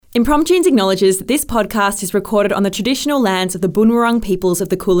Impromptunes acknowledges that this podcast is recorded on the traditional lands of the Bunurong peoples of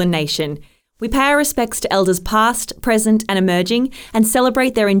the Kulin Nation. We pay our respects to elders past, present and emerging and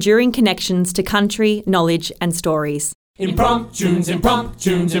celebrate their enduring connections to country, knowledge and stories. Impromptunes,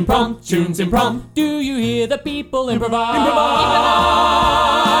 impromptunes, impromptunes, imprompt. Do you hear the people improvising?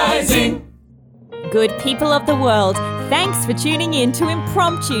 Good people of the world, thanks for tuning in to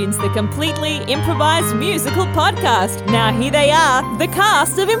Impromptunes, the completely improvised musical podcast. Now here they are, the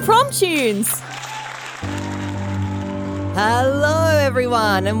cast of Impromptunes. Hello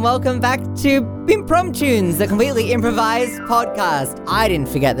everyone and welcome back to Impromptunes, the completely improvised podcast. I didn't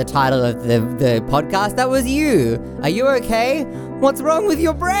forget the title of the podcast, that was you. Are you okay? What's wrong with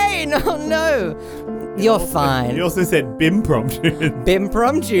your brain? Oh no. You're fine. You also said Bimpromptunes.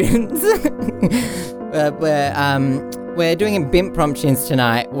 Bimpromptunes. We're doing a Bimpromptunes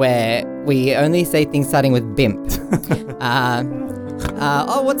tonight where we only say things starting with bimp.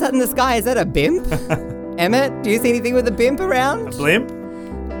 Oh, what's that in the sky? Is that a bimp? Emmett, do you see anything with a bimp around? A blimp?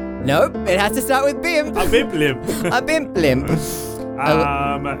 Nope, it has to start with bimp. A bimp limp. A bimp limp.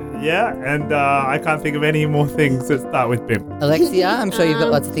 Yeah, and I can't think of any more things that start with bimp. Alexia, I'm sure you've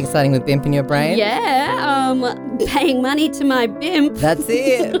got lots of things starting with bimp in your brain. Yeah, paying money to my bimp. That's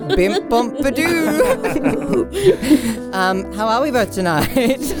it. Bimp bompadoo. How are we both tonight?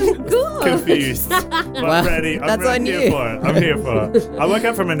 Good. Confused. But Well, ready. that's on here you. for it. I'm here for it. I woke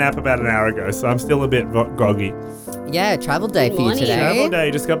up from a nap about an hour ago, so I'm still a bit groggy. Yeah, travel day Good for you morning. today. Travel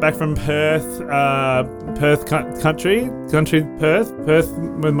day. Just got back from Perth, country Perth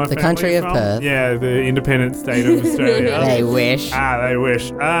with my The family country of from. Perth. Yeah, the independent state of Australia. They wish. They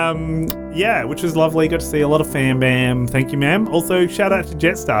wish. Yeah, which was lovely. Got to see a lot of fam bam. Thank you, ma'am. Also, shout out to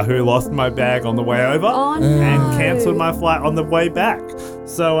Jetstar, who lost my bag on the way over Oh, no. and cancelled my flight on the way back.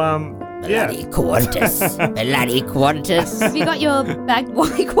 So, yeah. Bloody Qantas. Bloody Qantas. Have you got your bag? Why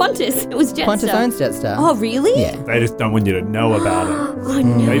Qantas? It was Jetstar. Qantas owns Jetstar. Oh, really? Yeah. They just don't want you to know about it. Oh,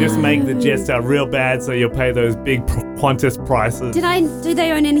 no. They just make the Jetstar real bad, so you'll pay those big Qantas prices. Do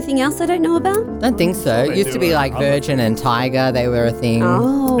they own anything else I don't know about? I don't think so. They It used do to be it. like Virgin and Tiger. They were a thing.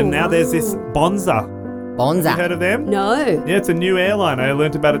 Oh. And now there's this Bonza. Bonza. You heard of them? No. Yeah, it's a new airline. I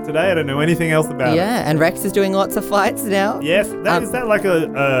learnt about it today. I don't know anything else about it. Yeah, and Rex is doing lots of flights now. Yes, is that like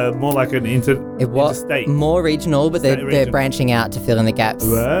a more like an It was interstate? more regional, but they're Regional. branching out to fill in the gaps.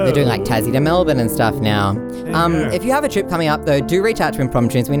 Whoa. They're doing like Tassie to Melbourne and stuff now. Yeah. If you have a trip coming up, though, do reach out to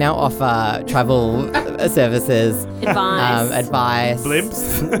Impromptunes. We now offer travel services, advice.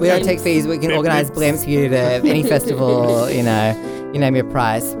 Blimps? We don't take fees. We can Blimp organise blimps. blimps for you to any festival, you name your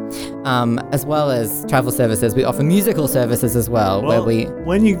price. As well as travel services, we offer musical services as well, where we...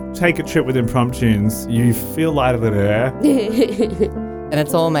 When you take a trip with Impromptunes, you feel lighter than air. And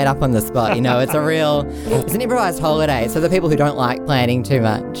it's all made up on the spot, it's it's an improvised holiday, so the people who don't like planning too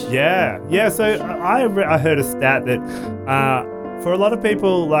much. Yeah. So I heard a stat that for a lot of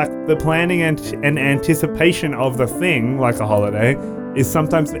people, like the planning and anticipation of the thing, like a holiday, is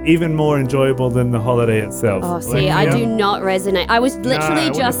sometimes even more enjoyable than the holiday itself. Oh, see, I do not resonate. I was literally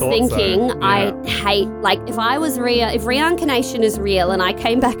would've just thought so. thinking, Yeah. I hate, like, if reincarnation is real and I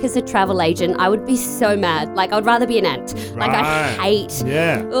came back as a travel agent, I would be so mad. Like, I would rather be an ant. Like, I Right. hate,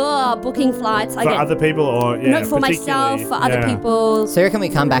 Yeah. booking flights. For other people or, yeah, Not for myself, particularly, for other yeah. people. So can we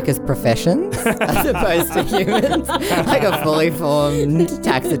come back as professions as opposed to humans? Like a fully formed I'm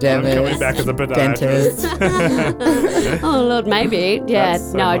taxidermist, coming back as a dentist. podiatrist. Oh, Lord, maybe. Yeah,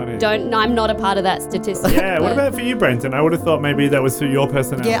 That's so no, funny. don't. I'm not a part of that statistic. Yeah, what about for you, Brenton? I would have thought maybe that was for your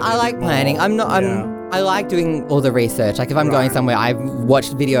personality. Yeah, I a like bit more. planning. Yeah. I like doing all the research. Like if I'm going somewhere, I've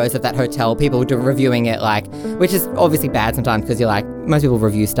watched videos of that hotel, people reviewing it, which is obviously bad sometimes because you're like, most people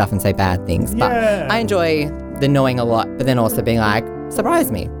review stuff and say bad things. But Yeah. I enjoy the knowing a lot, but then also being like,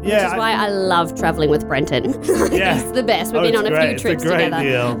 surprise me. Yeah, Which is why I love traveling with Brenton. Yeah. He's the best. We've Oh, been it's on a great. few It's a trips great together.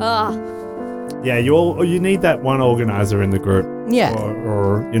 deal. Oh, Yeah, you need that one organizer in the group. Yeah.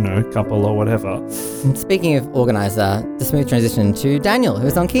 Or couple or whatever. And speaking of organizer, the smooth transition to Daniel,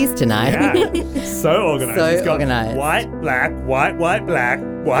 who's on keys tonight. Yeah. So organized. So He's got organised. white, black, white, white, black,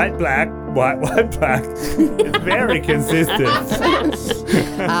 white, black, white, white, black. It's very consistent.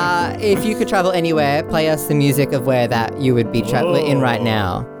 If you could travel anywhere, play us the music of where that you would be traveling in right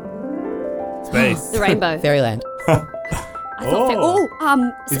now. Space. the rainbow. Fairyland. I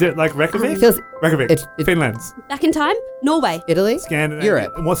thought, Is it like Reykjavik? Feels Reykjavik. It's- Finland. back in time, Norway. Italy? Scandinavia.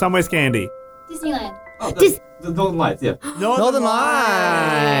 Europe. Well, somewhere Scandi. Disneyland. The Northern Lights, yeah. Northern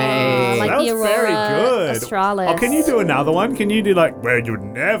Lights. Like that the was very Aurora good. Australis. Oh, can you do another one? Can you do like where you'd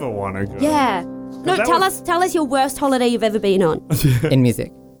never want to go? Yeah. No, that tell was- us your worst holiday you've ever been on. In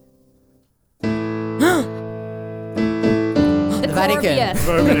music. The Vatican.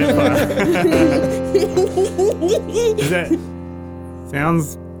 Roman Empire. Is that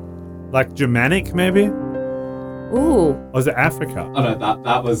sounds like Germanic, maybe? Ooh. Or is it Africa? Oh no,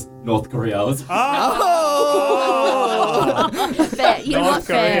 that was North Korea. I was Fair. You know what? North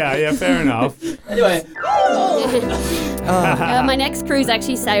Korea, yeah, fair enough. anyway. My next cruise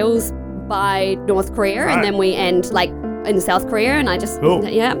actually sails by North Korea, and then we end like in South Korea, and I just Cool.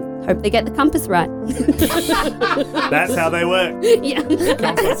 hope they get the compass right. That's how they work. Yeah.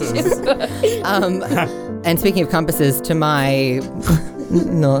 Compasses. And speaking of compasses, to my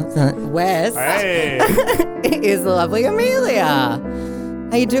west Hey. is the lovely Amelia.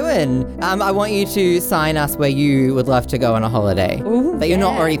 How you doing? I want you to sign us where you would love to go on a holiday Ooh, that you're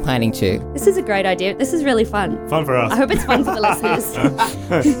not yeah. already planning to. This is a great idea. This is really fun. Fun for us. I hope it's fun for the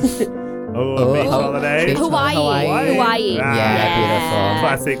listeners. Oh, a beach holiday. beach Hawaii. Hawaii. Ah, Yeah, beautiful.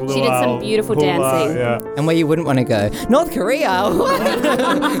 Classic luau. She did some beautiful dancing. Yeah. And where you wouldn't want to go. North Korea.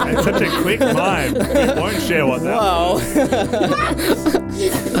 It's such a quick mind. You won't share what that Whoa.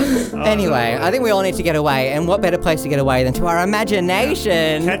 Anyway, I think we all need to get away. And what better place to get away than to our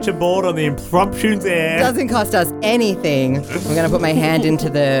imagination? Catch a board on the Impromptu's air. Doesn't cost us anything. I'm going to put my hand into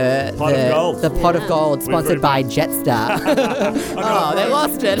the Pot of gold. the pot of gold sponsored by Jetstar. Oh, they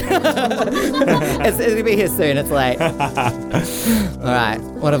lost it. It's going to be here soon. It's late. All right.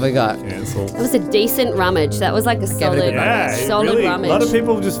 What have we got? Cancel. It was a decent rummage. That was like a it a solid, good Yeah, it solid really, rummage. a lot of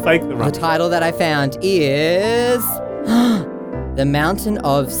people just fake the The rummage. title that I found is The Mountain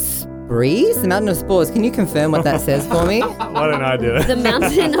of Spies? The Mountain of Spores. Can you confirm what that says for me? Why don't I do it? The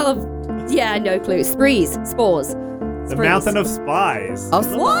mountain of, no clue. Sprees, spores. The Sprees. Mountain of Spies. Of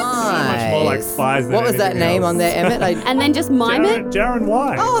So much more like spies than What was that anything name else. on there, Emmett? And then just mime it. Jaron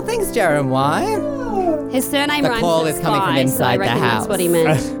White. Oh, thanks, Jaron. Why? His surname The rhymes call with is coming from spy, so inside I the reckon house. That's what he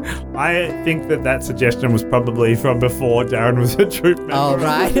meant. I think that suggestion was probably from before Darren was a troop member. Oh,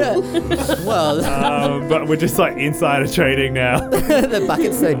 right. Well, But we're just like insider trading now. the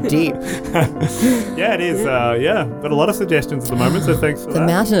bucket's so deep. Yeah, it is. Yeah, got a lot of suggestions at the moment, so thanks for The that.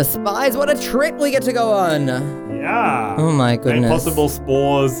 Mountain of Spies. What a trip we get to go on. Yeah. Oh, my goodness. Impossible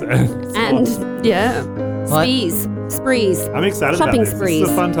spores. And, What? Sprees. I'm excited Shopping about this. This sprees. is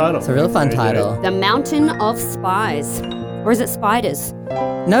a fun title. It's a real fun Very title. The Mountain of Spies. Or is it Spiders?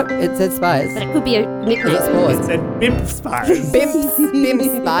 Nope, it said spies. But it could be a Is it nickname. good. spores? It said bimp spies. Bimps.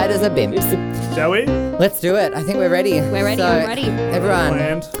 Bimps. Spiders are bimps. Shall we? Let's do it. I think we're ready. We're ready, So, I'm ready. Everyone,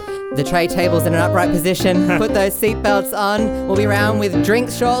 Land. the tray table's in an upright position. Put those seatbelts on. We'll be around with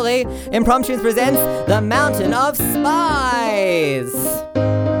drinks shortly. Impromptus presents The Mountain of Spies.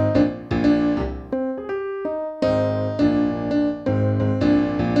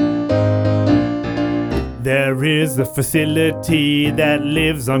 There is a facility that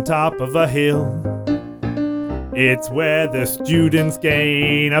lives on top of a hill. It's where the students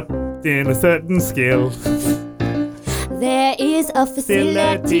gain up in a certain skill. There is a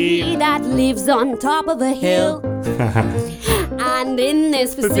facility that lives on top of a hill. And in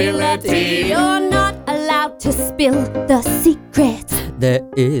this facility, you're not allowed to spill the secrets. There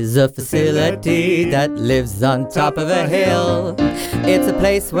is a facility that lives on top of a hill. It's a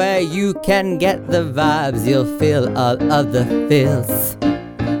place where you can get the vibes. You'll feel all of the feels.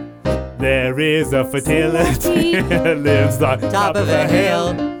 There is a facility that lives on Top of a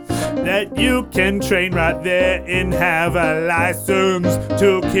hill. that you can train right there and have a license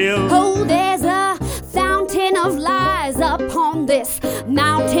to kill. Oh, there's a fountain of lies upon this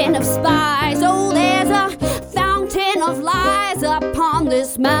mountain of spies. Oh, there's a fountain of lies upon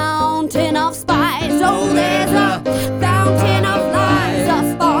this mountain of spies. Oh, there's a fountain of lies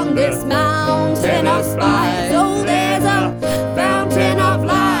upon this mountain of spies. Oh, there's a fountain of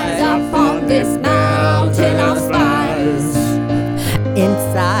lies upon this mountain of spies.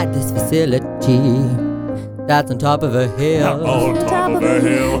 Inside this facility that's on top of a hill, On top of a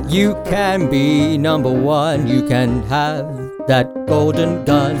hill. you can be number one. You can have that golden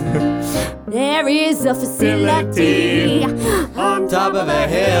gun. There is a facility On Top of a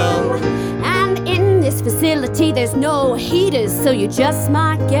hill. and in this facility there's no heaters, so you just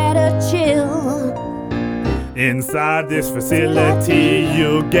might get a chill. Inside this facility,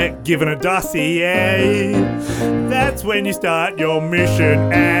 you'll get given a dossier. That's when you start your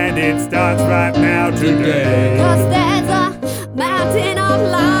mission, and it starts right now today. Cause there's a mountain of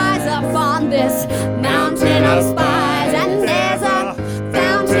lies upon this mountain of spies, and there's a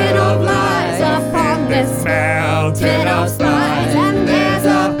fountain of lies upon this mountain of spies, and there's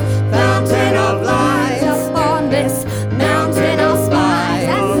a fountain of lies upon this mountain of spies,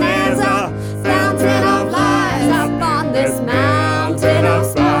 and there's a fountain of lies upon this mountain of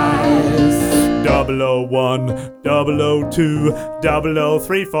spies. 001, 002,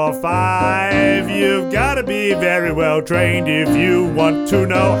 00345. You've got to be very well trained if you want to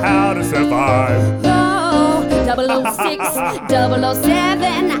know how to survive. Oh, 006,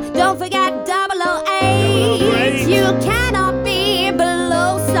 007, don't forget 008. You cannot be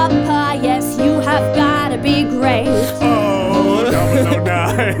below subpar, yes, you have gotta be great. Oh,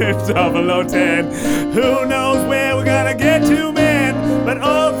 009, 010, who knows where we're gonna get to, man? But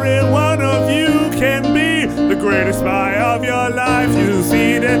every one of you can be the greatest spy of your life. You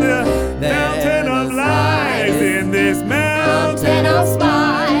see that the mountain of lies in this mountain of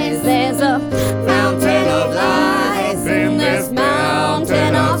spies. There's a mountain of lies in this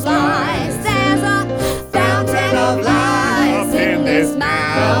mountain of lies. There's a fountain of lies in this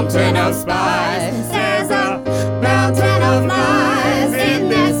mountain of spies. There's a mountain of lies in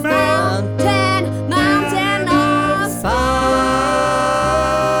this mountain of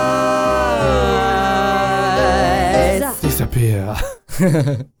spies. Disappear.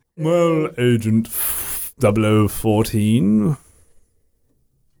 Well, Agent 0014.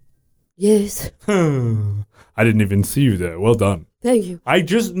 Yes, I didn't even see you there. Well done. thank you. I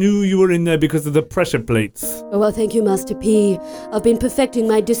just knew you were in there because of the pressure plates. Oh, well, thank you, Master P. I've been perfecting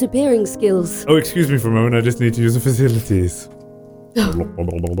my disappearing skills. Oh, excuse me for a moment. I just need to use the facilities.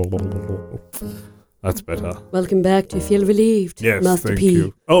 That's better. Welcome back. Do you feel relieved, Yes, Master thank P?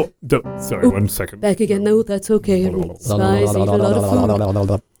 you. Oh, sorry, 1 second. Back again? No, that's okay. Spies eat a lot of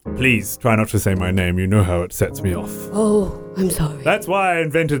food. Please try not to say my name. You know how it sets me off. Oh, I'm sorry. That's why I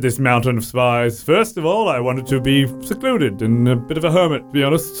invented this Mountain of Spies. First of all, I wanted to be secluded and a bit of a hermit, to be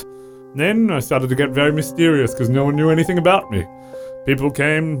honest. Then I started to get very mysterious because no one knew anything about me. People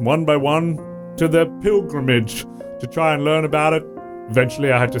came one by one to their pilgrimage to try and learn about it.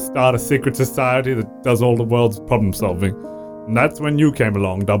 Eventually, I had to start a secret society that does all the world's problem solving. And that's when you came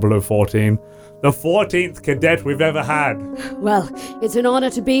along, 0014. The 14th cadet we've ever had. Well, it's an honor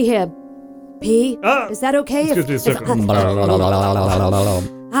to be here. P, is that okay? Excuse me a second.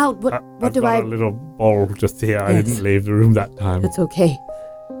 How? What I've do got I? a little bowl just here. I Yes. didn't leave the room that time. That's okay.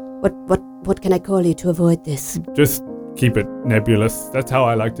 What can I call you to avoid this? Just keep it nebulous. That's how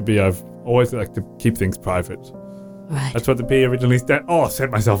I like to be. I've always liked to keep things private. Right. That's what the P originally said. Oh, I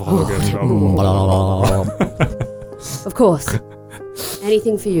set myself off again. Of course.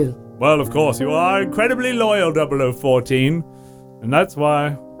 Anything for you. Well, of course, you are incredibly loyal, 0014. And that's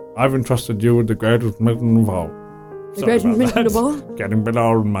why I've entrusted you with the greatest mission of all. The greatest mission of all? Getting a bit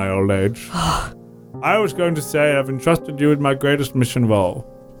old in my old age. I was going to say I've entrusted you with my greatest mission of all.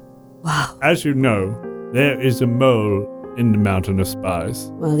 Wow. As you know, there is a mole in the Mountain of Spies.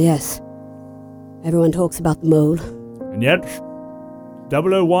 Well, yes. Everyone talks about the mole. And yet,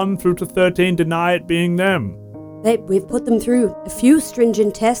 001 through to 13 deny it being them. We've put them through a few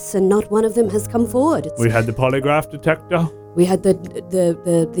stringent tests, and not one of them has come forward. We had the polygraph detector. We had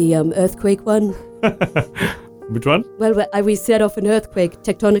the earthquake one. Which one? Well, we set off an earthquake,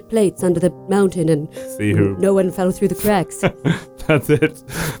 tectonic plates under the mountain, and See who. no one fell through the cracks. That's it.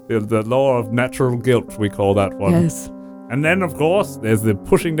 The law of natural guilt, we call that one. Yes. And then, of course, there's the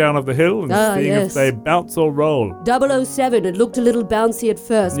pushing down of the hill and seeing yes. if they bounce or roll. 007, it looked a little bouncy at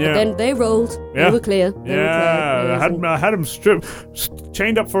first, Yeah. but then they rolled. Yeah. They were clear. They were Yeah, clear. I had them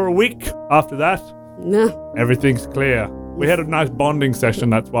chained up for a week after that. Nah. Everything's clear. We had a nice bonding session.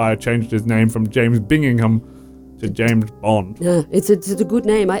 That's why I changed his name from James Bingingham to James Bond. Nah, it's a good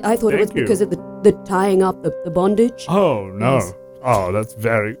name. I thought it was Thank you. because of the tying up the bondage. Oh, no. Yes. Oh,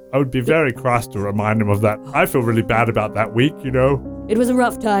 I would be very cross to remind him of that. I feel really bad about that week, you know? It was a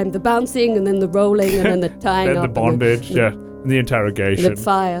rough time. The bouncing and then the rolling and then the tying Then up. the bondage, yeah, and the interrogation. And the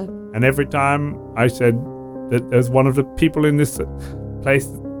fire. And every time I said that there's one of the people in this place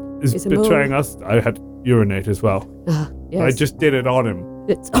is Is a mole. betraying us, I had to urinate as well. Yes. I just did it on him.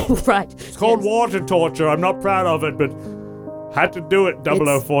 It's right. It's called water torture. I'm not proud of it, but had to do it,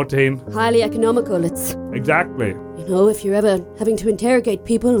 0014. Highly economical. It's, Exactly. you know, if you're ever having to interrogate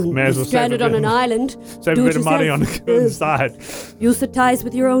people and May as you're well stranded save a on bit- an island, Save do a it bit of money on yourself. the side. Use the ties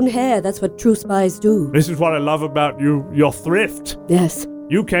with your own hair. That's what true spies do. This is what I love about you, your thrift. Yes.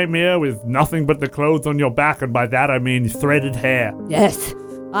 You came here with nothing but the clothes on your back, and by that I mean threaded hair. Yes.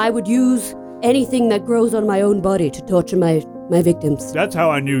 I would use anything that grows on my own body to torture my victims. That's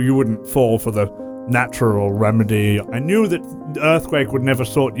how I knew you wouldn't fall for the natural remedy. I knew that the earthquake would never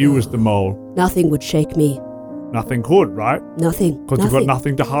sort you as the mole. Nothing would shake me. Nothing could, right? Nothing. Because you've got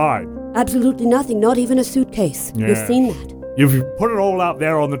nothing to hide. Absolutely nothing. Not even a suitcase. Yeah. You've seen that. You've put it all out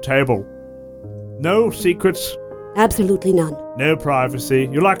there on the table. No secrets, Absolutely none. no privacy.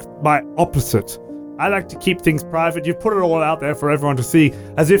 You're like my opposite. I like to keep things private. You've put it all out there for everyone to see,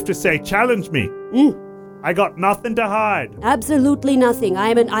 as if to say, challenge me. I got nothing to hide. Absolutely nothing. I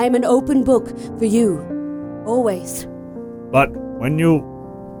am an open book for you. Always. But when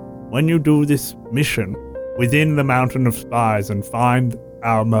you do this mission within the Mountain of Spies and find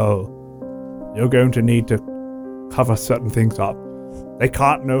our mole, you're going to need to cover certain things up. They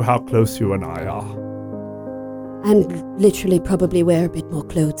can't know how close you and I are. And literally probably wear a bit more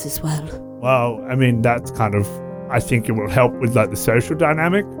clothes as well. Well, I mean, that's kind of, I think it will help with like the social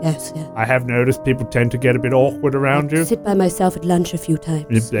dynamic. Yes, yeah. I have noticed people tend to get a bit awkward around you. Sit by myself at lunch a few times.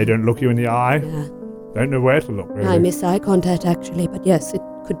 If they don't look you in the eye. Yeah. Don't know where to look, really. I miss eye contact, actually, but yes, it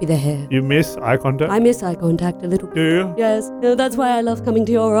could be the hair. You miss eye contact? I miss eye contact a little bit. Do you? Yes, no, that's why I love coming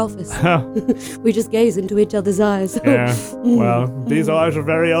to your office. We just gaze into each other's eyes. Yeah, well, these eyes are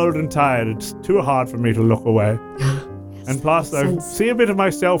very old and tired. It's too hard for me to look away. And plus, I see a bit of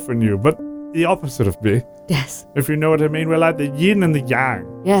myself in you, but the opposite of me. Yes. If you know what I mean, we're like the yin and the yang.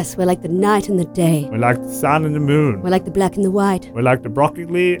 Yes, we're like the night and the day. We're like the sun and the moon. We're like the black and the white. We're like the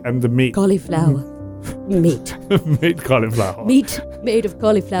broccoli and the meat. Cauliflower. Meat. Meat cauliflower. Meat made of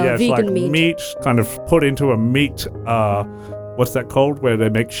cauliflower, yeah, it's vegan like meat. Meat kind of put into a meat, what's that called, where they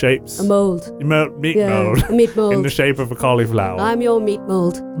make shapes? A mold. Meat Yeah, mold. a meat mold. In the shape of a cauliflower. I'm your meat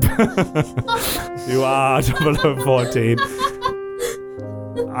mold. You are 0014.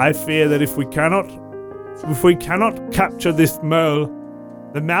 I fear that if we cannot capture this mole,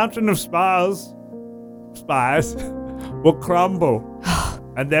 the Mountain of Spies will crumble.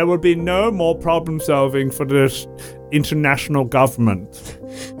 And there will be no more problem solving for this international government.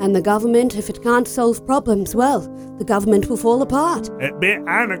 And the government, if it can't solve problems, well, the government will fall apart. It'd be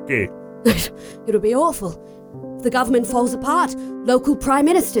anarchy. It'll be awful. If the government falls apart, local prime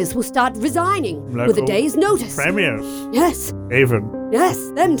ministers will start resigning with a day's notice. Premiers. Yes. Even.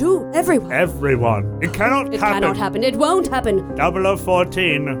 Yes, them too. Everyone. Everyone. It cannot happen. It cannot happen. It won't happen.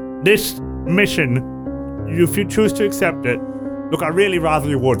 0014, this mission, if you choose to accept it, look, I really rather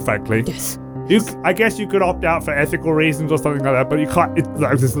you would, frankly. Yes. I guess you could opt out for ethical reasons or something like that, but you can't.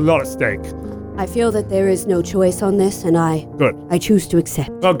 There's a lot at stake. I feel that there is no choice on this, and I choose to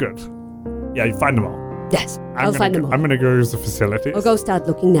accept. Oh, good. Yeah, you find them all. Yes, I'll find them all. I'm going to go use the facilities. I'll go start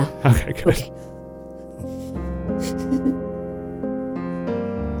looking now. Okay, good. Okay.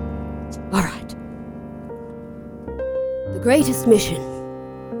 All right. The greatest mission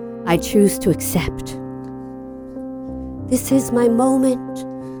I choose to accept. This is my moment.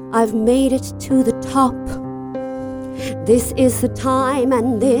 I've made it to the top. This is the time,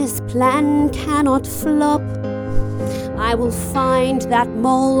 and this plan cannot flop. I will find that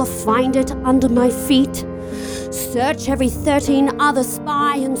mole, find it under my feet. Search every 13 other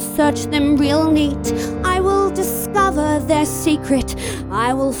spy and search them real neat. I will discover their secret.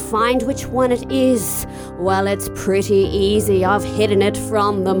 I will find which one it is. Well, it's pretty easy. I've hidden it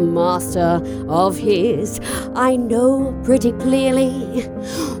from the master of his. I know pretty clearly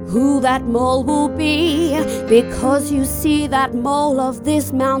who that mole will be, because you see that mole of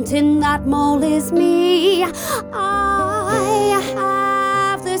this mountain, that mole is me. I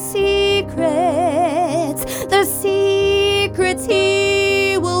have the secrets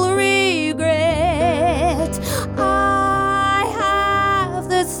he will regret. I have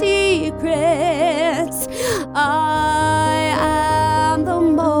the secrets. I am the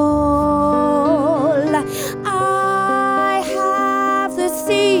mole. I have the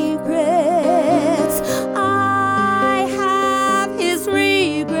secrets. I have his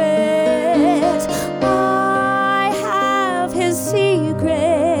regret. I have his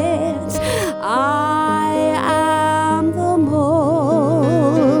secrets. I am the mole.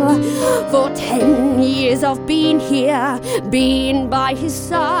 For 10 years I've been here, been by his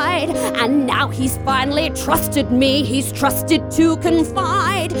side, and now he's finally trusted me. He's trusted to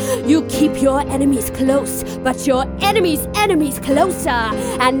confide. You keep your enemies close, but your enemies' closer.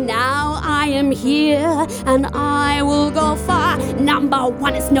 And now I am here, and I will go far. Number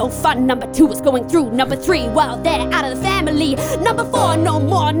 1 is no fun. Number 2 is going through. Number 3, well, they're out of the family. Number 4, no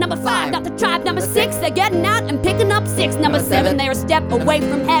more. Number 5, not the tribe. Number 6, they're getting out and picking up 6. Number 7, they're a step away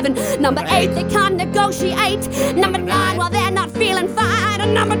from heaven. Number 8, they can't negotiate. Number 9, well, they're not feeling fine.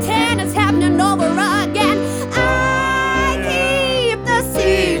 And number 10 is happening over again. I keep the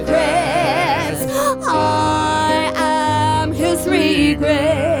secrets. I am his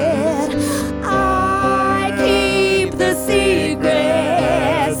regret. I keep the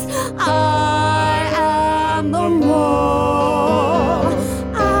secrets. I am the mole.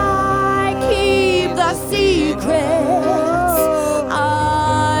 I keep the secrets.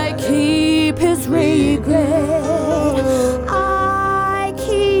 I keep his regret. I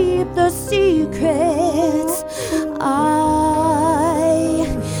keep the secrets. I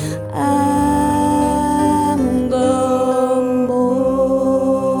am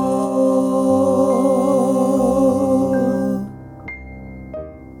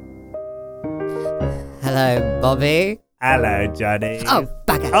Bobby. Hello, Johnny. Oh,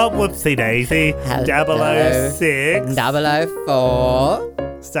 bugger. Oh, whoopsie daisy. Hello. 006.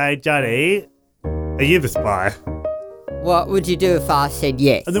 004. So, Johnny, are you the spy? What would you do if I said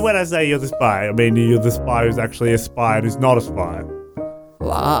yes? And then when I say you're the spy, I mean you're the spy who's actually a spy and who's not a spy.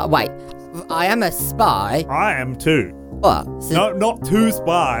 Wait, I am a spy. I am too. What? So Not two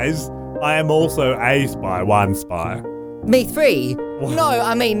spies. I am also a spy, one spy. me three? No,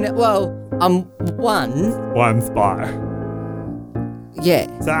 I mean, well, I'm one. One spy. Yeah.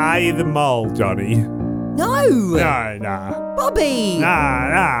 So are you the mole, Johnny? No. No. Bobby. Nah.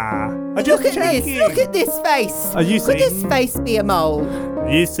 I Look just at this. checking. Look at this face. Are you Could this seeing- face be a mole?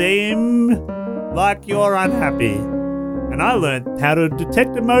 You seem like you're unhappy. And I learned how to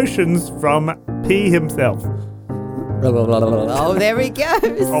detect emotions from P himself. Oh, there he goes.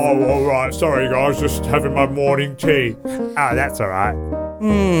 Oh, all right. Sorry, guys. Just having my morning tea. Oh, that's all right.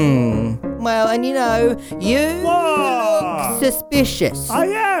 Well, and you know, you Whoa. look suspicious. I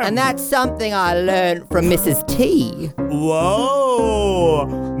am. And that's something I learned from Mrs. T. Whoa,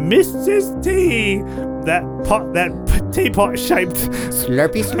 Mrs. T. That teapot shaped.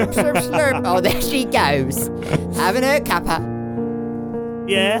 Slurpy, slurp, slurp, slurp. Oh, there she goes. Having her cuppa.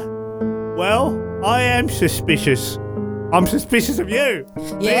 Yeah. Well, I am suspicious. I'm suspicious of you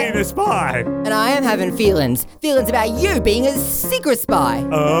Yeah. being a spy. And I am having feelings. Feelings about you being a secret spy.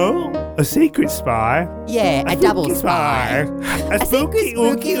 Oh, a secret spy. Yeah, a double spooky spy. A spooky,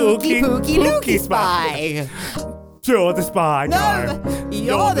 ooky, ooky, pooky, looky spy. You're the spy guy. No,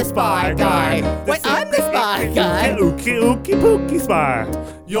 you're the spy guy. Wait, I'm the spy guy. Ooky, ooky, pooky spy.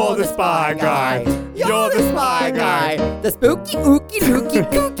 You're the spy guy. You're the spy guy. The spooky, ooky, looky,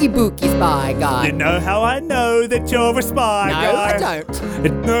 kooky, booky spy guy. You know how I know that you're a spy No, guy? I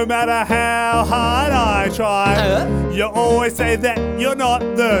don't. No matter how hard I try, you always say that you're not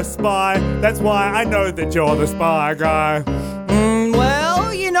the spy. That's why I know that you're the spy guy.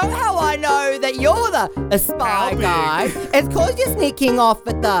 Well, you know how I know that you're a spy How big? guy? It's because you're sneaking off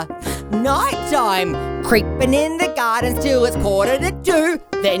at the night time, creeping in the gardens till it's 1:45.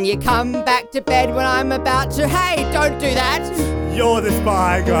 Then you come back to bed when I'm about to. Hey, don't do that. You're the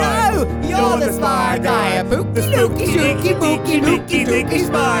spy guy. No, you're the spy guy. A booky, looky, shooky, booky, looky, dooky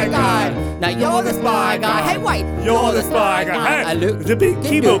spy guy. Now you're the spy guy. Hey, wait. You're the spy guy. I Hey, look the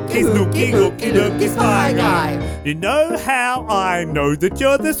booky, booky, looky, looky, looky spy guy. guy. You know how I know that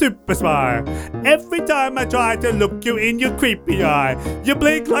you're the super spy? Every time I try to look you in your creepy eye, you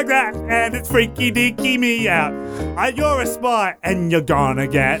blink like that and it's freaky deaky me out. You're a spy and you're gonna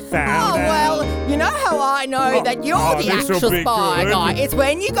get found Oh, out. well, you know how I know that you're the this'll actual be spy good. guy? It's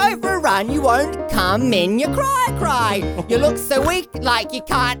when you go for a run, you won't come in, you cry. You look so weak, like you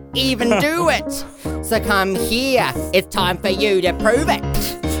can't even do it. So come here, it's time for you to prove it.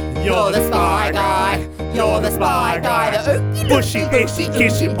 You're the spy guy. You're the spy guy. The ooky Bushy, looky, fishy, booky,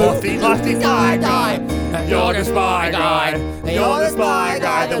 kissy, looky, buffy, booky, lusty looky spy guy. You're the spy guy. You're the spy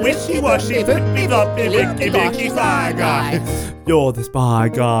guy. The wishy-washy, flippy, floppy, wicky, wicky spy guy. You're the spy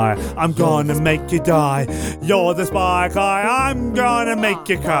guy. I'm gonna make you die. You're the spy guy. I'm gonna make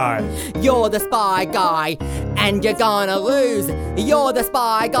you cry. You're the spy guy, and you're gonna lose. You're the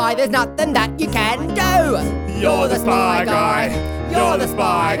spy guy, there's nothing that you can do. You're the spy guy. You're the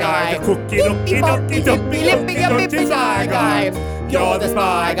spy guy. The cookie, looky, ducky, duppy, lippy, duppy spy guy. You're the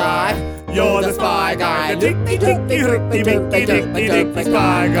spy guy. You're the spy guy. The dicky, dicky, hooky, dicky, dicky, dicky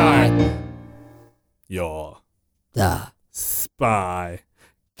spy guy. You're The spy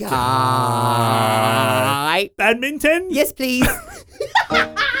guy. Badminton? Yes, please.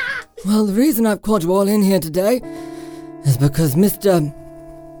 Well, the reason I've called you all in here today is because Mr.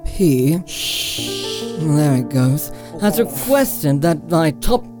 P. There it goes. Has requested that my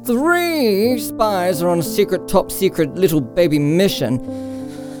top 3 spies are on a top secret little baby mission.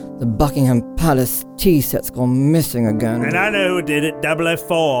 The Buckingham Palace tea set's gone missing again. And I know who did it,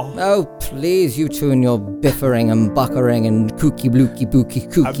 004. Oh, please, you two and your biffering and buckering and kooky blooky booky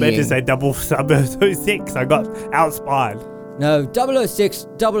kooky. I meant to say 006. I got outspied. No, 006,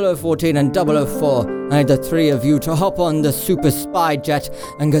 0014 and 004. I need the 3 of you to hop on the super spy jet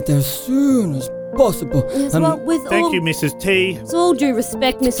and get there as soon as possible. Yes, well, with Thank all, you, Mrs. T. with all due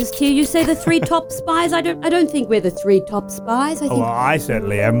respect, Mrs. T, you say the 3 top spies. I don't think we're the 3 top spies. I Oh, think well, I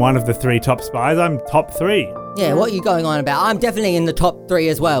certainly am one of the 3 top spies. I'm top 3. Yeah, what are you going on about? I'm definitely in the top 3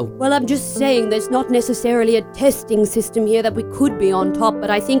 as well. Well, I'm just saying there's not necessarily a testing system here that we could be on top, but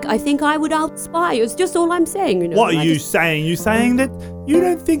I think I would outspy you. It's just all I'm saying, you know. What are you saying? You saying that you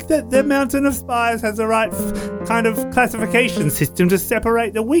don't think that the Mountain of Spies has the right kind of classification system to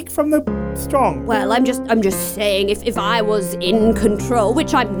separate the weak from the strong? Well, I'm just saying if I was in control,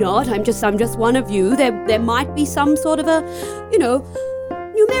 which I'm not, I'm just one of you, there might be some sort of a,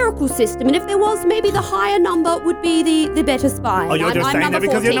 numerical system, and if there was, maybe the higher number would be the better spy. Oh, you're just I'm saying that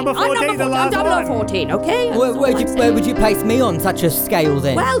because you're number 14, the last I'm one. 0014, okay? Where would you place me on such a scale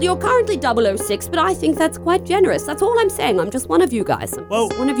then? Well, you're currently 006, but I think that's quite generous. That's all I'm saying. I'm just one of you guys.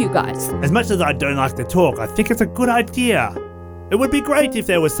 As much as I don't like to talk, I think it's a good idea. It would be great if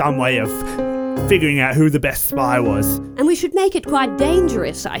there was some way of figuring out who the best spy was. And we should make it quite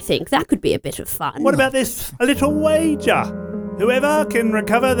dangerous, I think. That could be a bit of fun. What about this? A little wager. Whoever can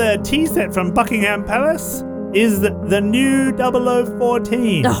recover the tea set from Buckingham Palace is the new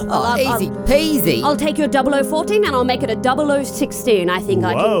 0014. Easy peasy. I'll take your 0014 and I'll make it a 0016. I think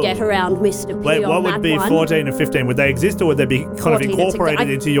I can get around Mr. P. Wait, on what would that be one. 14 and 15? Would they exist, or would they be kind of 14 and 16? incorporated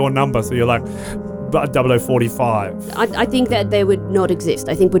into your number? So you're like 0045. I think that they would not exist.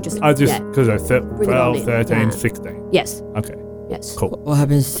 I think we're just... Because they're Bring it on 12, in. 13, Yeah. 16. Yes. Okay, Yes. cool. What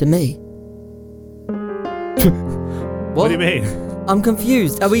happens to me? What do you mean? I'm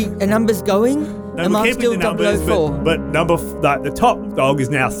confused. Are numbers going? No, Am we're I keeping still the numbers, 004? but the top dog is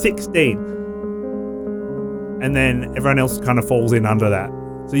now 16. And then everyone else kind of falls in under that.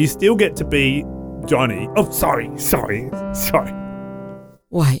 So you still get to be Johnny. Oh, sorry.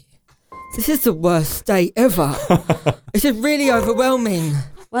 Wait, this is the worst day ever. This is really overwhelming.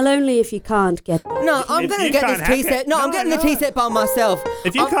 Well, only if you can't get... No, I'm If going to you get can't this tea hack set. it. No, I'm No, getting the no. tea set by myself.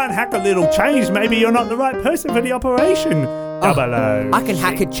 If you can't hack a little change, maybe you're not the right person for the operation. I can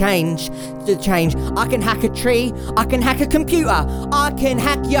hack a change. I can hack a tree. I can hack a computer. I can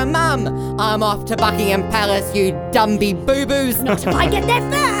hack your mum. I'm off to Buckingham Palace, you dumby boo-boos. Not if I get there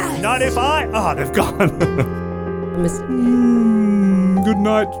first! Not if I... Oh, they've gone. Mr. Good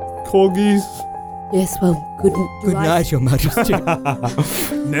night, corgis. Yes, well, good Night, Your Majesty.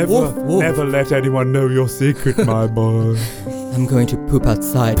 Never let anyone know your secret, my boy. I'm going to poop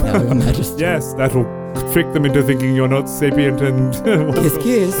outside now, Your Majesty. Yes, that'll trick them into thinking you're not sapient and...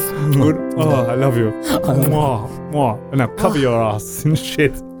 Kiss. Good. Oh, I love you. Mwah, mwah. And now cover your ass in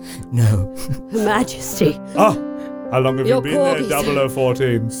shit. No. Her Majesty. Oh, how long have Your you been there, corgis.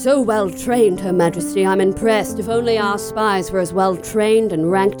 0014? So well trained, Her Majesty. I'm impressed. If only our spies were as well trained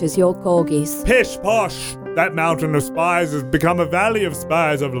and ranked as your corgis. Pish posh! That Mountain of Spies has become a valley of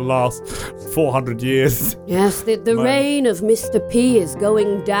spies over the last 400 years. Yes, the reign of Mr. P is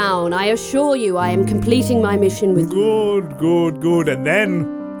going down. I assure you, I am completing my mission with you. Good. And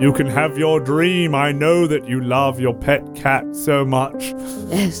then you can have your dream. I know that you love your pet cat so much.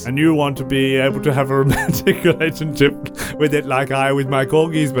 Yes. And you want to be able to have a romantic relationship with it like I with my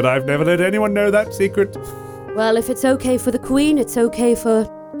corgis, but I've never let anyone know that secret. Well, if it's okay for the Queen, it's okay for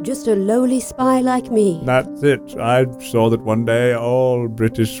just a lowly spy like me. That's it. I saw that one day all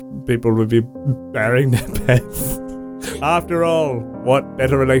British people would be burying their pets. After all, what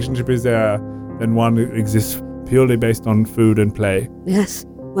better relationship is there than one that exists purely based on food and play? Yes.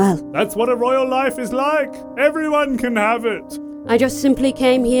 Well, That's what a royal life is like. Everyone can have it. I just simply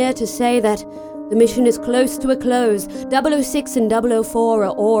came here to say that the mission is close to a close. 006 and 004 are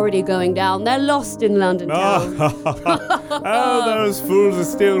already going down. They're lost in London town. Oh, those fools are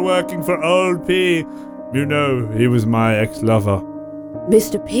still working for old P. You know, he was my ex-lover.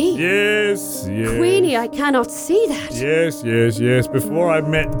 Mr. P? Yes. Queenie, I cannot see that. Yes. Before I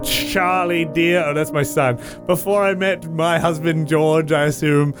met Charlie, dear, oh, that's my son. Before I met my husband, George, I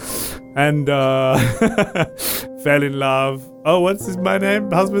assume, and fell in love. Oh, what's my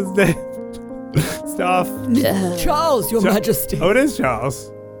name? Husband's name? Stuff. Charles, Your Majesty. Oh, it is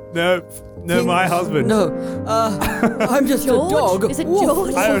Charles. No, my husband. No, I'm just George? a dog. Is it Woof.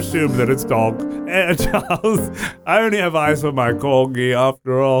 George? I assume that it's dog. Charles, I only have eyes for my corgi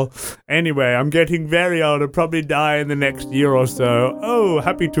after all. Anyway, I'm getting very old. I'll probably die in the next year or so. Oh,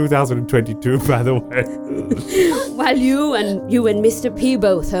 happy 2022, by the way. Well, you and Mr. P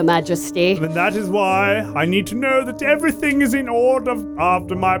both, Her Majesty. And that is why I need to know that everything is in order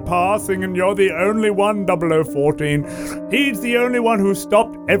after my passing, and you're the only one, 0014. He's the only one who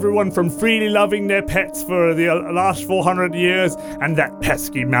stopped everyone from freely loving their pets for the last 400 years, and that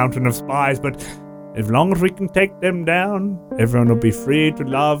pesky Mountain of Spies. But as long as we can take them down, everyone will be free to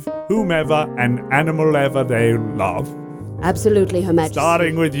love whomever and animal ever they love. Absolutely, Her Majesty.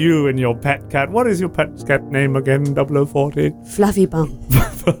 Starting with you and your pet cat. What is your pet cat name again, 0014? Fluffy Bum.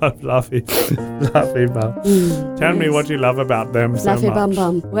 Fluffy. Fluffy Bum. Tell me what you love about them Fluffy so much.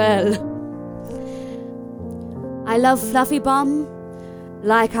 Bum Bum. Well, I love Fluffy Bum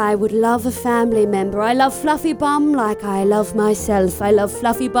like I would love a family member. I love Fluffy Bum like I love myself. I love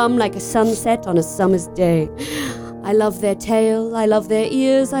Fluffy Bum like a sunset on a summer's day. I love their tail, I love their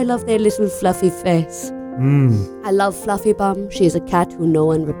ears, I love their little fluffy face. I love Fluffy Bum. She is a cat who no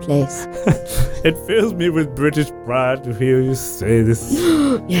one replace. It fills me with British pride to hear you say this.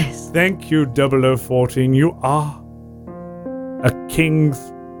 Yes. Thank you, 0014. You are a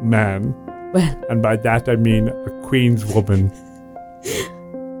king's man. Well, And by that I mean a queen's woman.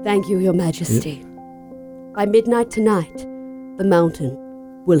 thank you, Your Majesty. By midnight tonight, the mountain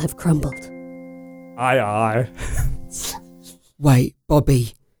will have crumbled. Aye, aye. Wait,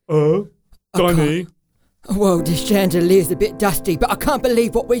 Bobby. Johnny. Whoa, this chandelier's a bit dusty, but I can't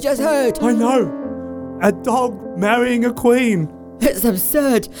believe what we just heard. I know. A dog marrying a queen. It's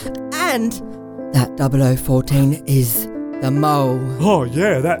absurd. And that 0014 is the mole. Oh,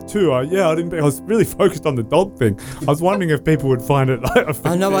 yeah, that too. I was really focused on the dog thing. I was wondering if people would find it like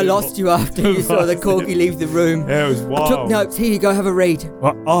I know I lost you after you saw the corgi leave the room. Yeah, it was wild. I took notes. Here you go, have a read.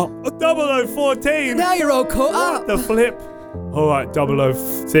 0014. Now you're all caught up. The flip. All right,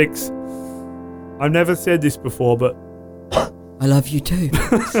 006. I've never said this before, but I love you too. You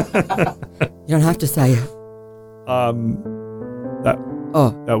don't have to say it.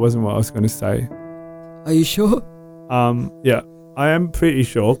 that wasn't what I was going to say. Are you sure? Yeah, I am pretty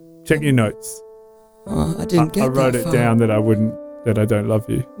sure. Check your notes. Oh, I didn't get I wrote that it far. down that I don't love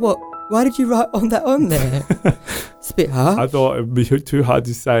you. What? Why did you write that on there? It's a bit hard. I thought it would be too hard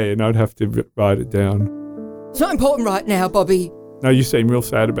to say, and I'd have to write it down. It's not important right now, Bobby. No, you seem real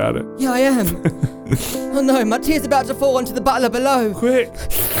sad about it. Yeah, I am. Oh no, my tear's about to fall onto the butler below. Quick!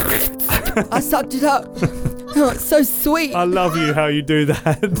 I sucked it up. Oh, it's so sweet. I love you how you do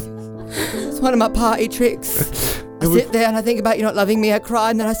that. It's one of my party tricks. I sit there and I think about you not loving me, I cry,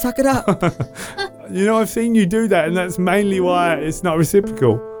 and then I suck it up. You know, I've seen you do that, and that's mainly why it's not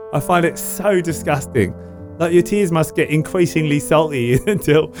reciprocal. I find it so disgusting. Like, your tears must get increasingly salty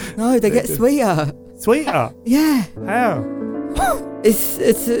until... No, they get sweeter. Sweeter? Yeah. How?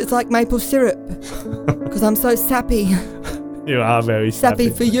 It's like maple syrup. Because I'm so sappy. You are very Sappy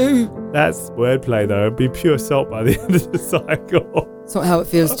for you. That's wordplay, though. It'd be pure salt by the end of the cycle. It's not how it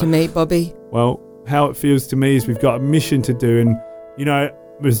feels to me, Bobby. Well, how it feels to me is we've got a mission to do, and, you know,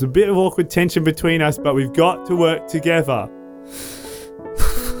 there's a bit of awkward tension between us, but we've got to work together.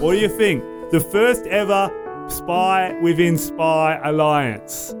 What do you think? The first ever spy within spy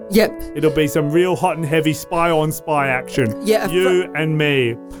alliance. Yep. It'll be some real hot and heavy spy on spy action. Yeah. You and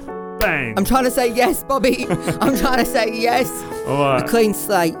me. Bang. I'm trying to say yes, Bobby. I'm trying to say yes. All A right. clean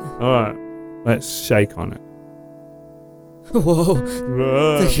slate. All right. Let's shake on it. Whoa.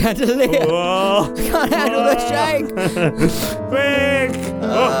 The chandelier. Whoa. I can't handle the shake. Quick.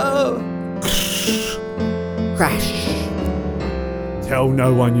 Oh. Crash. Tell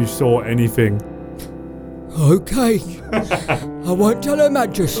no one you saw anything. Okay. I won't tell Her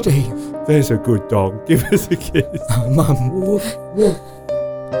Majesty. There's a good dog. Give us a kiss. Oh, Mum.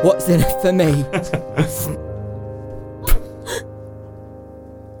 What's in it for me?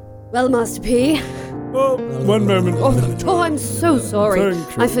 Well, Master P. Oh, one moment. Oh, I'm so sorry.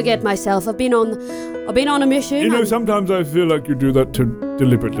 Thank you. I forget myself. I've been on a mission. You know, sometimes I feel like you do that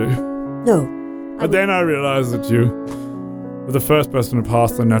deliberately. No. But then I realize that you were the first person to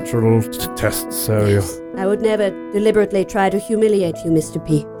pass the natural test, so I would never deliberately try to humiliate you, Mr.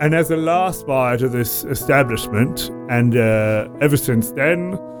 P. And as the last spy to this establishment, and ever since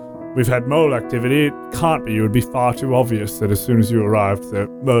then, we've had mole activity. It can't be. It would be far too obvious that as soon as you arrived, the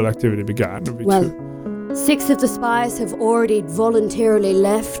mole activity began. Well, 6 of the spies have already voluntarily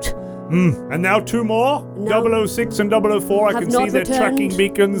left. And now 2 more? No. 006 and 004. I Have can see not their returned. tracking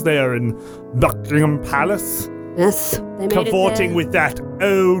beacons. They are in Buckingham Palace, Yes, they made cavorting it there. with that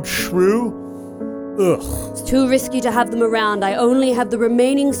old shrew. Ugh. It's too risky to have them around. I only have the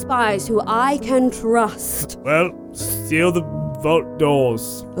remaining spies who I can trust. Well, seal the vault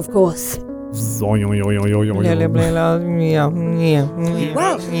doors. Of course. Well,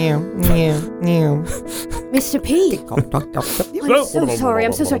 Mr. P. I'm so sorry.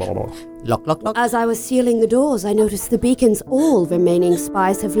 I'm so sorry. Lock, lock, lock. As I was sealing the doors, I noticed the beacons. All remaining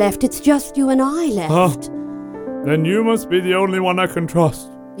spies have left. It's just you and I left. then you must be the only one I can trust.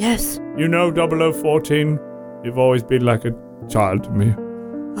 Yes. You know, 0014, you've always been like a child to me.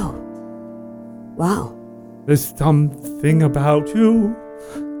 Oh. Wow. There's something about you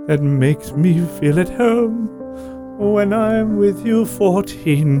that makes me feel at home When I'm with you,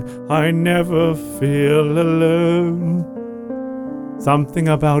 14, I never feel alone. Something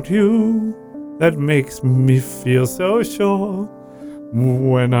about you that makes me feel so sure.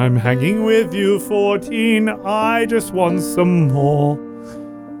 When I'm hanging with you, 14, I just want some more.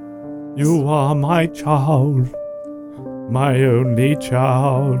 You are my child, my only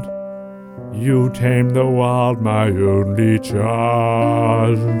child. You tame the wild, my only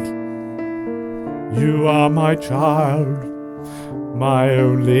child. You are my child, my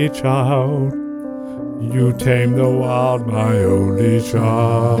only child. You tame the wild, my only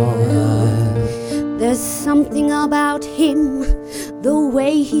child. There's something about him, the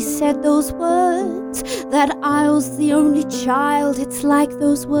way he said those words, that I was the only child. It's like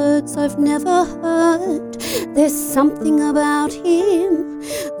those words I've never heard. There's something about him,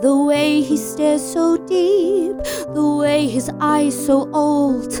 the way he stares so deep, the way his eyes so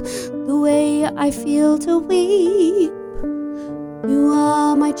old, the way I feel to weep. You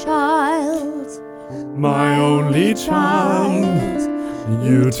are my child, my only child.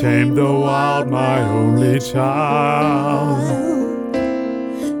 You tame the wild, my only child.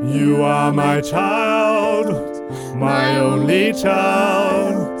 You are my child, my only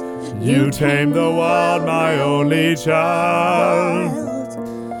child. You tame the wild, my only child.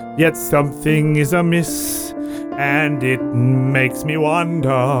 Yet something is amiss, and it makes me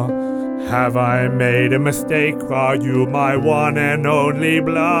wonder. Have I made a mistake? Are you my one and only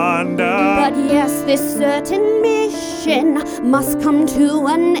blunder? But yes, this certain mission must come to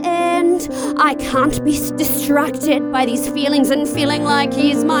an end. I can't be distracted by these feelings and feeling like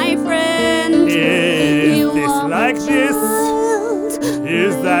he's my friend. Is You this are like my this? child,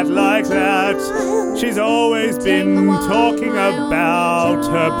 Is that like that? She's always been talking about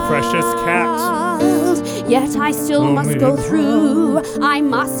her precious cat. Yet I still must go through. I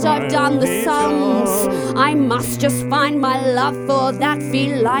must have done the sums. I must just find my love for that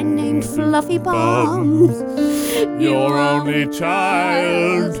feline named Fluffy Bums. Your only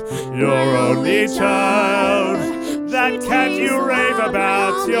child, your only child. That cat you rave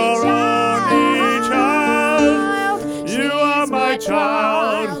about, your only child. You are my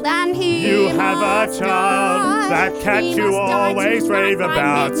child. You have a child. That cat you always rave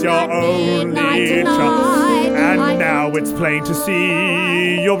about, your only child. And now it's plain to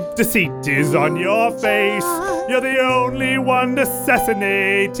see your deceit is on your face. You're the only one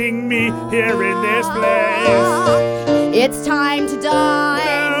assassinating me here in this place. It's time to die.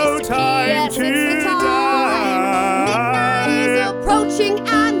 No Mr. time Yes, to it's the time. Midnight is die. approaching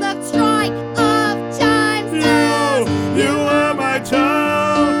and the strike of chimes goes. You are my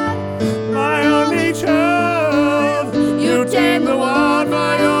child, my only child. You tame the wild,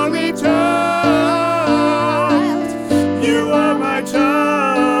 my only child. You are my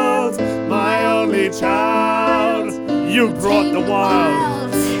child, my only child. You brought the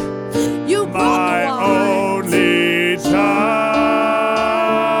wild, You brought my the wild. only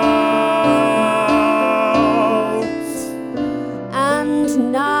child.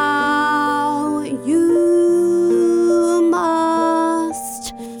 And now you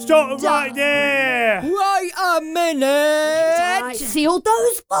must Stop right there. Wait a minute! seal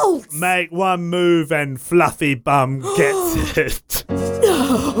those vaults. Make one move and Fluffy Bum gets it.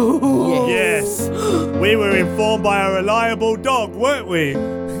 Yes. We were informed by a reliable dog, weren't we?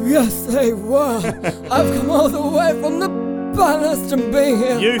 Yes, they were. I've come all the way from the palace to be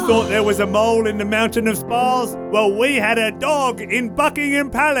here. You thought there was a mole in the Mountain of Spies? Well, we had a dog in Buckingham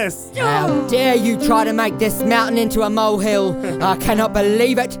Palace. How dare you try to make this mountain into a molehill? I cannot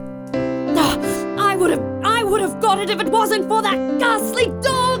believe it. I would have got it if it wasn't for that ghastly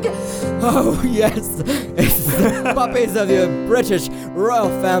dog. Oh, yes. It's the puppies of your British royal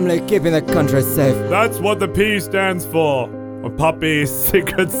family keeping the country safe. That's what the P stands for. A Puppy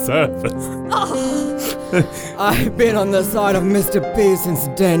Secret Service. I've been on the side of Mr. P since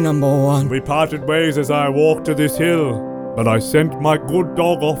day number one. We parted ways as I walked to this hill. But I sent my good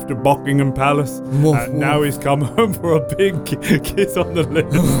dog off to Buckingham Palace, Woof, and now he's come home for a big kiss on the lips.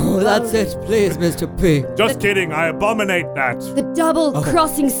 Oh, that's it, please, Mr. P. Just kidding, I abominate that. The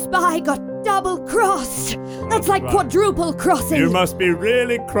double-crossing spy got double-crossed. That's like quadruple crossing. You must be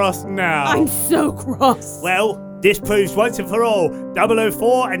really cross now. I'm so cross. Well, this proves once and for all,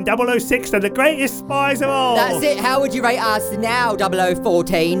 004 and 006 are the greatest spies of all. That's it. How would you rate us now,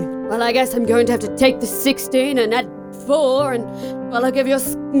 0014? Well, I guess I'm going to have to take the 16 and add 4 and, well, I'll give you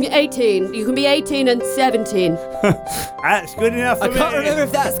 18. You can be 18 and 17. That's good enough for I me. can't remember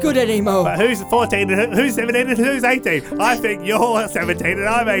if that's good anymore. But who's 14 and who's 17 and who's 18? I think you're 17 and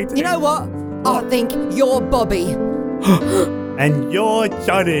I'm 18. You know what? I think you're Bobby. And you're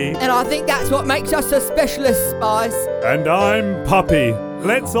Johnny. And I think that's what makes us a specialist, Spice. And I'm Puppy.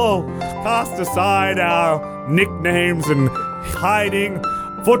 Let's all cast aside our nicknames and hiding.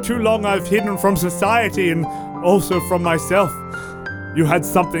 For too long I've hidden from society and also from myself. You had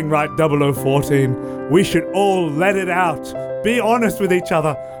something right, 0014. We should all let it out. Be honest with each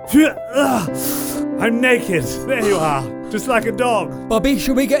other. I'm naked. There you are. Just like a dog. Bobby,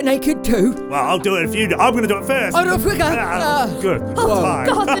 should we get naked too? Well, I'll do it if you do. I'm going to do it first. Oh, no, quicker. Good. Oh, Fine.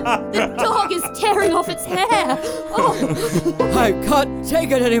 God, the dog is tearing off its hair. Oh, I can't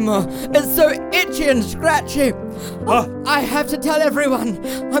take it anymore. It's so itchy and scratchy. I have to tell everyone,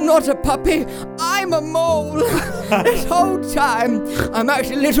 I'm not a puppy. I'm a mole. This whole time, I'm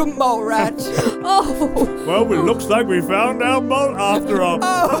actually a little mole rat. oh. Well, it looks like we found our mole after all.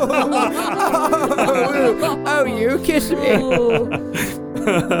 Oh, you kiss me. Oh.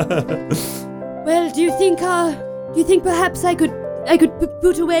 Well, do you think perhaps I could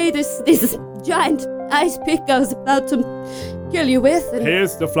put away this giant ice pick I was about to kill you with? And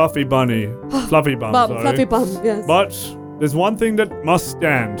Here's the fluffy bunny. Fluffy bum, sorry. fluffy bum, yes. But there's one thing that must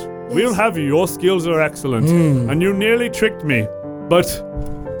stand. We'll have you. Your skills are excellent. And you nearly tricked me. But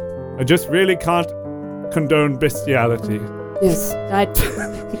I just really can't condone bestiality. Yes, I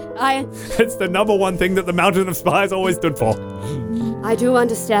It's the number one thing that the Mountain of Spies always stood for. I do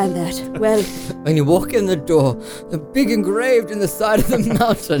understand that. Well, When you walk in the door, the big engraved in the side of the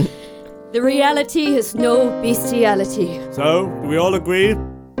mountain. the reality is no bestiality. So, do we all agree?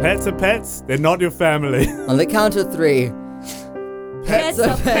 Pets are pets. They're not your family. On the count of 3. Pets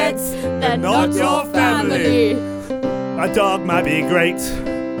are pets, they're not your family. A dog might be great.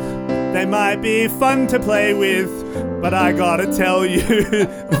 They might be fun to play with. But I gotta tell you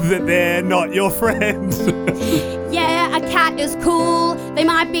that they're not your friends. Yeah, a cat is cool. They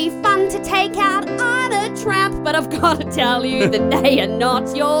might be fun to take out on a tramp, but I've got to tell you that they are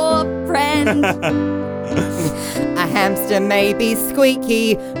not your friend. A hamster may be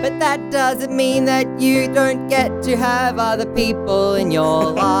squeaky, but that doesn't mean that you don't get to have other people in your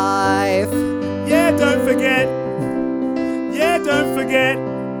life. Yeah, don't forget.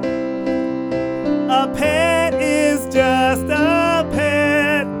 A pet is just a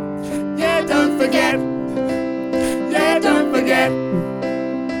pet. Yeah, don't forget.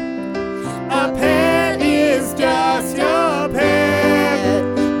 A pet is just your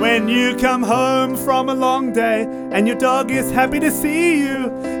pet. When you come home from a long day and your dog is happy to see you,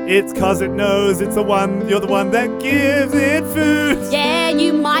 it's 'cause it knows you're the one that gives it food. Yeah,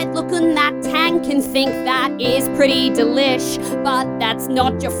 you might look in that tank and think that is pretty delish, but that's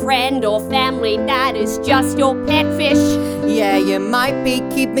not your friend or family, that is just your pet fish. Yeah, you might be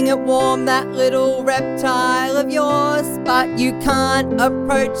keeping it warm, that little reptile of yours, but you can't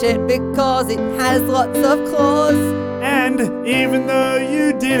approach it because it has lots of claws. And even though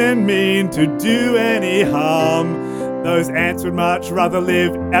you didn't mean to do any harm, those ants would much rather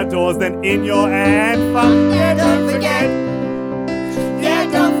live outdoors than in your ant farm. Yeah, don't forget.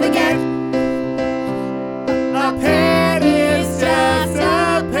 A pet is just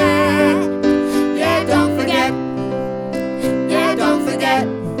a pet. Yeah, don't forget.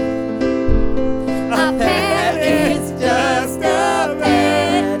 A pet is just a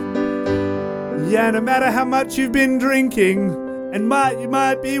pet. Yeah, no matter how much you've been drinking, and you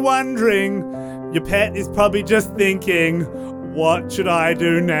might be wondering, your pet is probably just thinking, what should I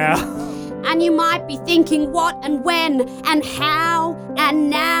do now? And you might be thinking what and when and how and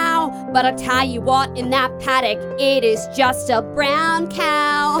now, but I tell you what, in that paddock, it is just a brown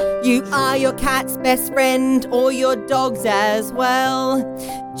cow. You are your cat's best friend, or your dog's as well.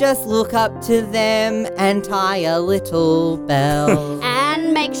 Just look up to them and tie a little bell.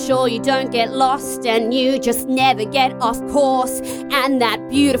 And make sure you don't get lost and you just never get off course. And that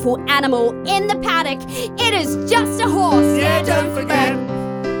beautiful animal in the paddock, it is just a horse. Yeah, don't forget.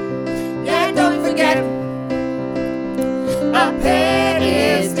 A pet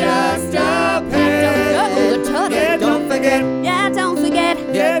is just a pet. Oh, the turtle. Yeah, don't forget. Yeah, don't forget.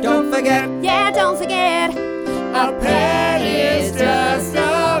 Yeah, don't forget. Yeah, don't forget. A pet is just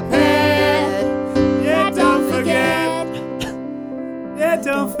a pet. Yeah, don't forget. Yeah,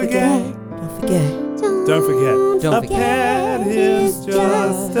 don't forget. Don't forget. Don't A pet is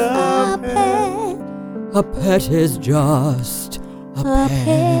just a pet. A pet is just a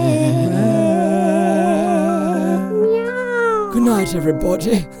pet. Good night,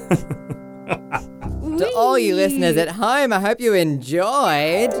 everybody. To all you listeners at home, I hope you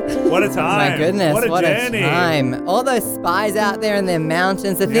enjoyed. What a time. My goodness, What a journey. time. All those spies out there in their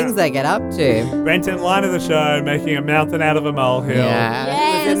mountains, the things they get up to. Brenton, line of the show, making a mountain out of a molehill.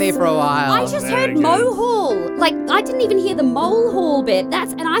 Yeah, it was in me for a while. I just Very heard good. mohole. Like, I didn't even hear the mole bit. And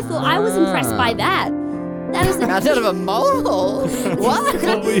I thought I was impressed by that. That is Mountain out of a molehill? What?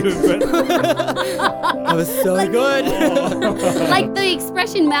 What were you, Brenton? That was so good. like the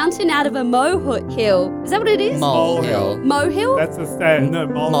expression mountain out of a molehill. Is that what it is? Molehill. Molehill? That's a stand. No,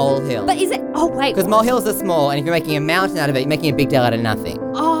 Molehill. But is it? Oh, wait. Because molehills are small, and if you're making a mountain out of it, you're making a big deal out of nothing.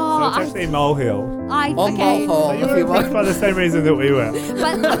 So Oh, it's actually molehill. Or okay. molehole, You if were you impressed want. by the same reason that we were.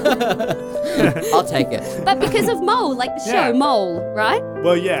 But, I'll take it. but because of Mole, like the show Yeah. Mole, right?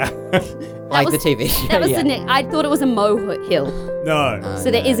 Well, yeah. Like was- the TV show. That was yeah. I thought it was a molehill. No.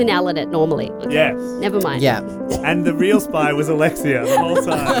 So there is an L in it normally. Okay. Yes. Never mind. Yeah. And the real spy was Alexia the whole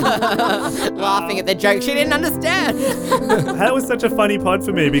time. Laughing at the joke she didn't understand. That was such a funny pod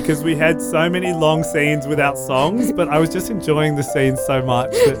for me because we had so many long scenes without songs, but I was just enjoying the scenes so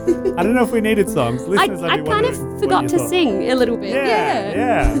much that I don't know if we needed songs. I Listeners, kind wonder of what forgot you to thought. sing a little bit.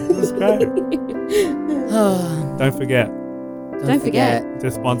 Yeah, it was great. Don't forget Don't forget. to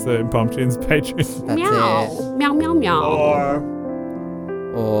sponsor Impromptu's Patreon. That's Meow. it. Meow, meow, meow.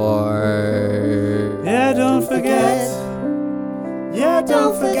 Or... Yeah, don't forget. Yeah,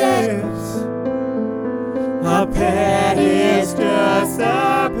 don't forget. A pet is just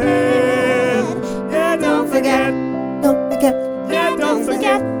a pet. Yeah, don't forget. Don't forget. Yeah, don't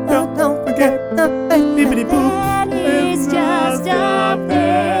forget. Don't forget. Bippity boop. It's just a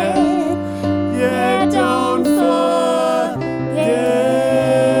pet. Yeah, don't forget.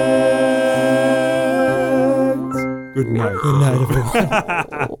 Good night. Good night,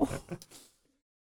 everyone.